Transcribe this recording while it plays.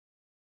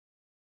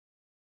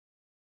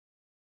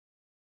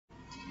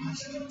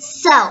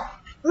So,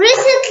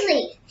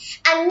 recently,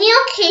 a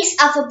new case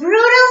of a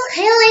brutal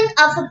killing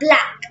of a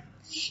black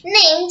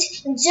named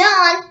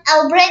John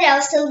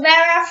Alberto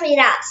Silveira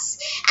Freitas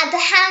at the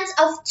hands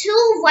of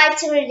two white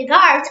security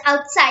guards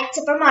outside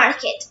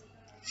supermarket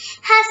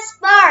has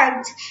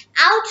sparked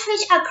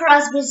outrage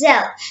across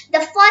Brazil. The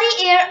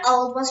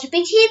 40-year-old was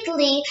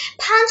repeatedly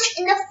punched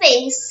in the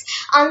face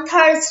on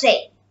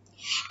Thursday,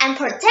 and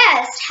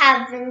protests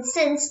have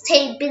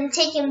been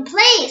taking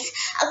place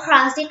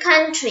across the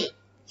country.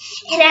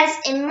 It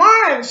has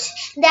emerged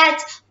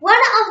that one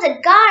of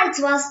the guards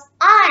was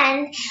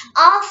an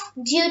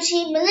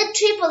off-duty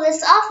military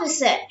police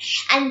officer,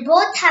 and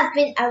both have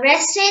been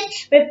arrested,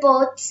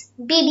 reports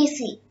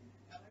BBC.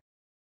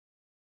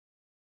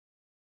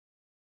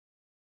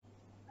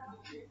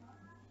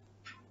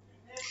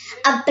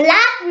 A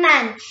black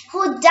man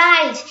who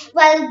died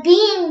while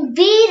being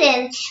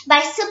beaten by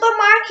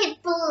supermarket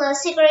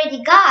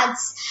security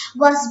guards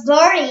was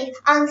buried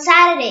on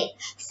Saturday,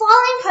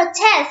 following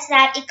protests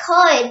that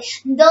echoed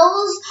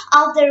those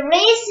of the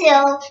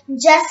racial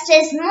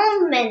justice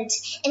movement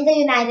in the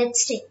United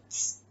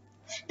States.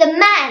 The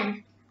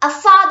man, a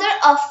father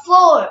of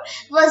four,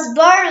 was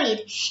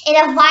buried in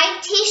a white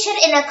t-shirt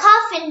in a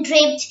coffin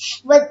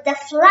draped with the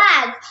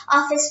flag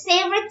of his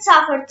favorite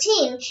soccer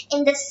team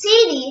in the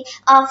city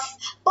of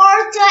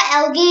Porto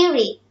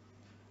Alegre.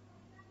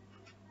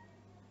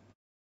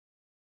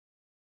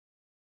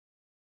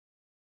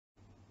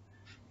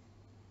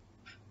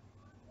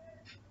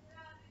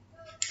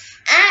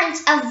 And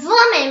a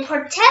woman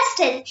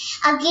protested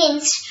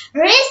against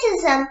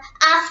racism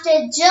after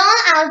John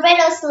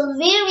Alberto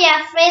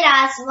Silveira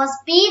Freitas was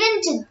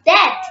beaten to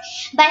death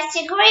by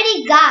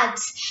security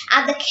guards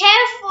at the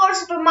Carrefour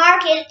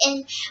supermarket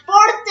in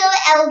Porto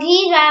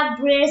Alegre,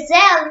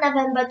 Brazil,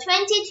 November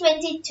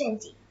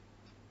 2020.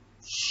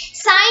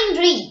 Sign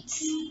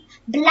reads,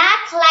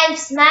 Black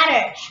Lives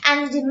Matter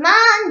and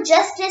demand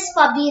justice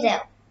for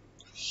Beto.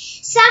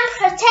 Some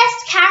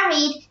protests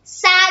carried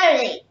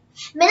Saturday.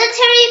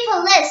 Military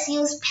police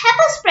used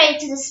pepper spray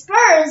to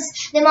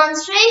disperse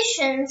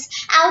demonstrations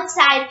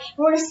outside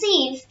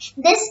Recife.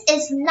 This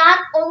is not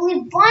only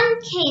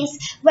one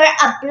case where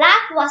a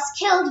black was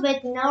killed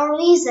with no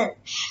reason.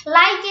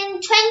 Like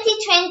in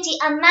 2020,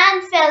 a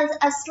man fell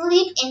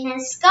asleep in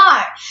his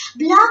car,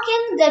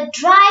 blocking the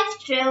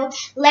drive-thru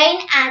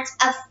lane at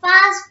a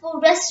fast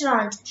food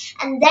restaurant,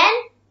 and then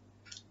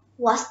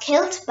was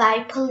killed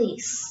by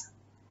police.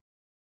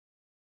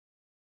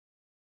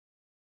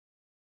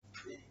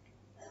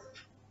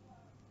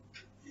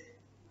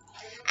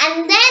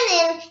 And then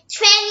in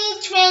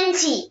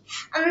 2020,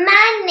 a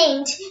man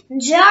named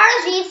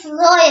George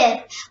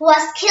Floyd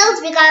was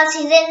killed because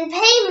he didn't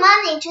pay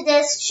money to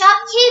the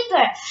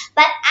shopkeeper,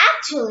 but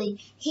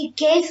actually he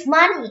gave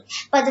money,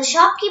 but the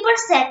shopkeeper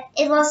said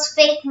it was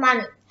fake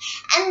money.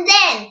 And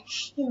then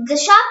the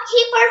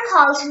shopkeeper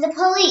called the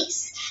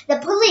police. The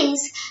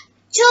police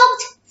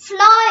choked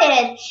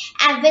Floyd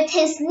and with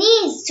his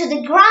knees to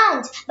the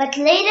ground, but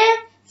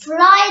later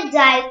Floyd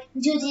died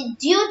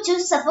due to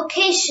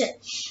suffocation.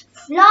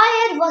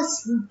 Floyd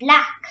was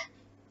black.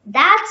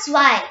 That's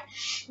why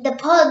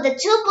the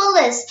two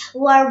bullets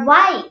were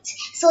white,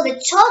 so they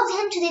choked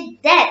him to the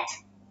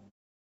death.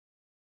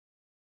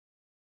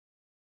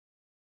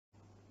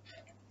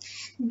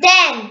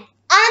 Then,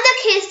 another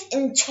case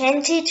in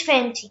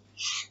 2020.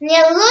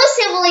 Near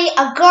Louisville,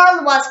 a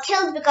girl was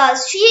killed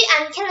because she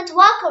and Kenneth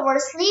Walker were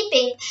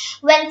sleeping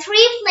when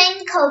three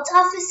plainclothes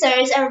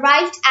officers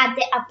arrived at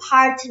the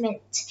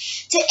apartment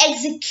to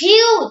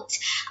execute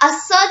a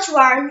search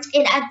warrant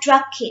in a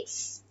drug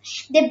case.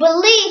 They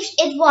believed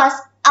it was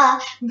a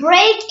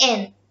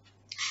break-in,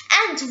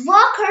 and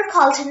Walker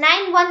called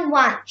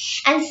 911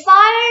 and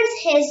fired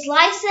his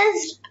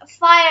licensed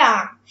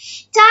firearm.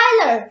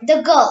 Tyler,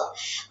 the girl,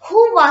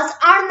 who was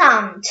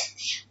unarmed,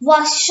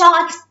 was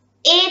shot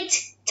 8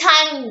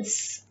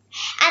 times.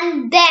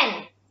 And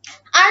then,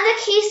 another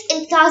case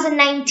in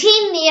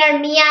 2019 near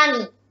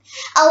Miami.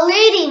 A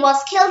lady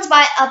was killed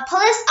by a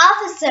police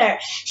officer.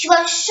 She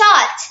was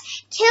shot,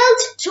 killed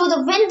through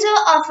the window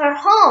of her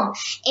home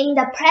in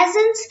the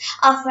presence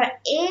of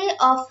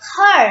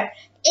her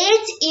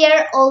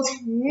 8-year-old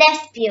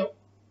nephew.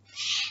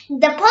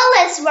 The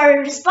police were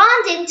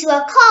responding to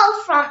a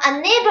call from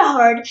a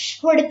neighborhood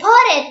who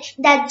reported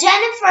that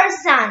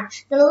Jennifer's son,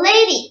 the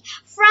lady,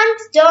 front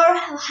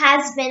door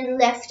has been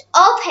left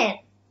open.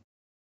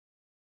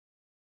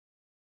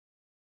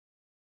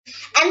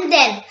 And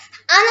then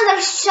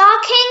another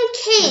shocking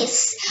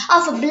case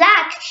of a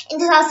black in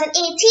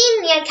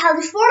 2018 near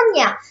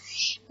California.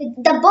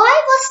 The boy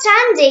was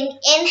standing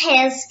in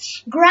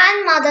his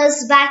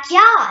grandmother's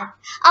backyard.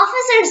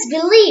 Officers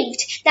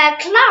believed that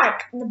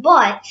Clark, the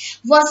boy,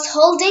 was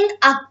holding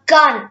a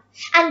gun,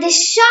 and they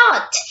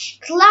shot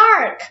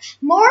Clark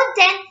more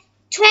than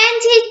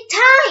 20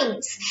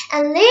 times.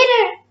 And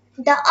later,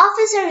 the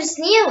officers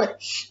knew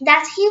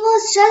that he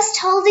was just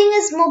holding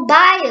his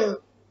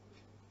mobile.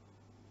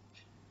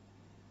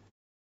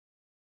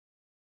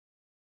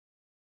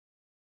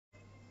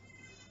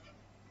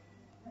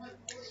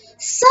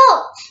 So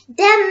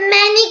there are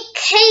many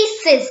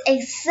cases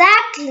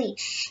exactly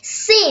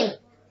same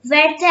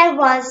where there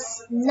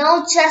was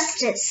no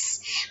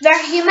justice,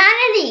 where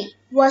humanity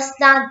was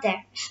not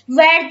there,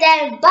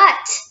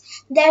 but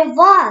there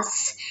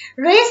was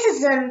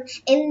racism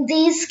in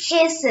these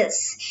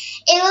cases.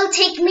 It will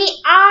take me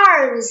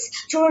hours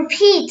to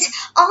repeat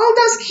all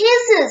those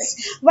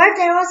cases where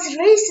there was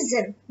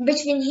racism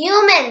between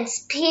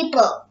humans,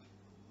 people.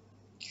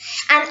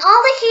 And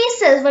all the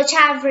cases which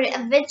I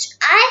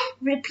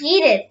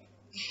repeated,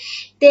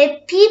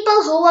 the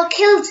people who were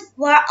killed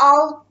were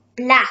all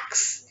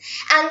blacks,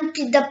 and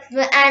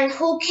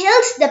who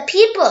killed the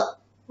people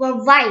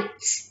were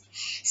whites.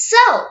 So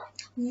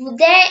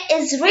there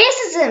is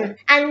racism,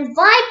 and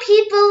why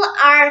people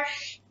are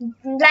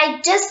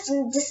like just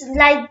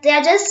like they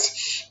are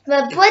just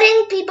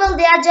putting people,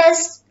 they are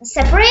just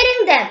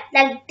separating them,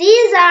 like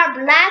these are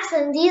blacks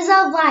and these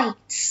are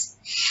whites,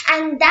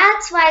 and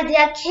that's why they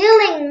are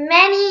killing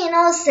many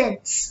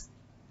innocents.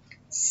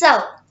 So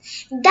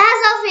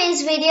that's our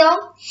today's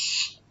video.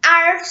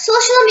 Our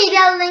social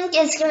media link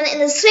is given in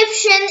the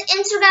description.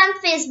 Instagram,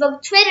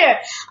 Facebook, Twitter.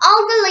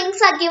 All the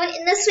links are given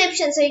in the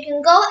description, so you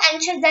can go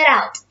and check that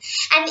out.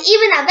 And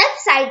even our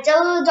website,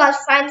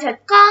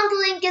 www.frimes.com, the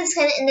link is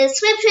given in the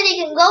description.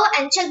 You can go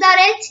and check that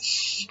out.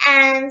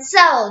 And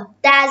so,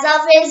 that's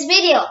our today's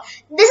video.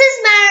 This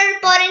is my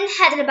report in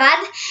Hyderabad,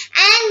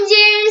 and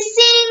you're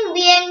seeing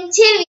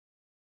VMTV.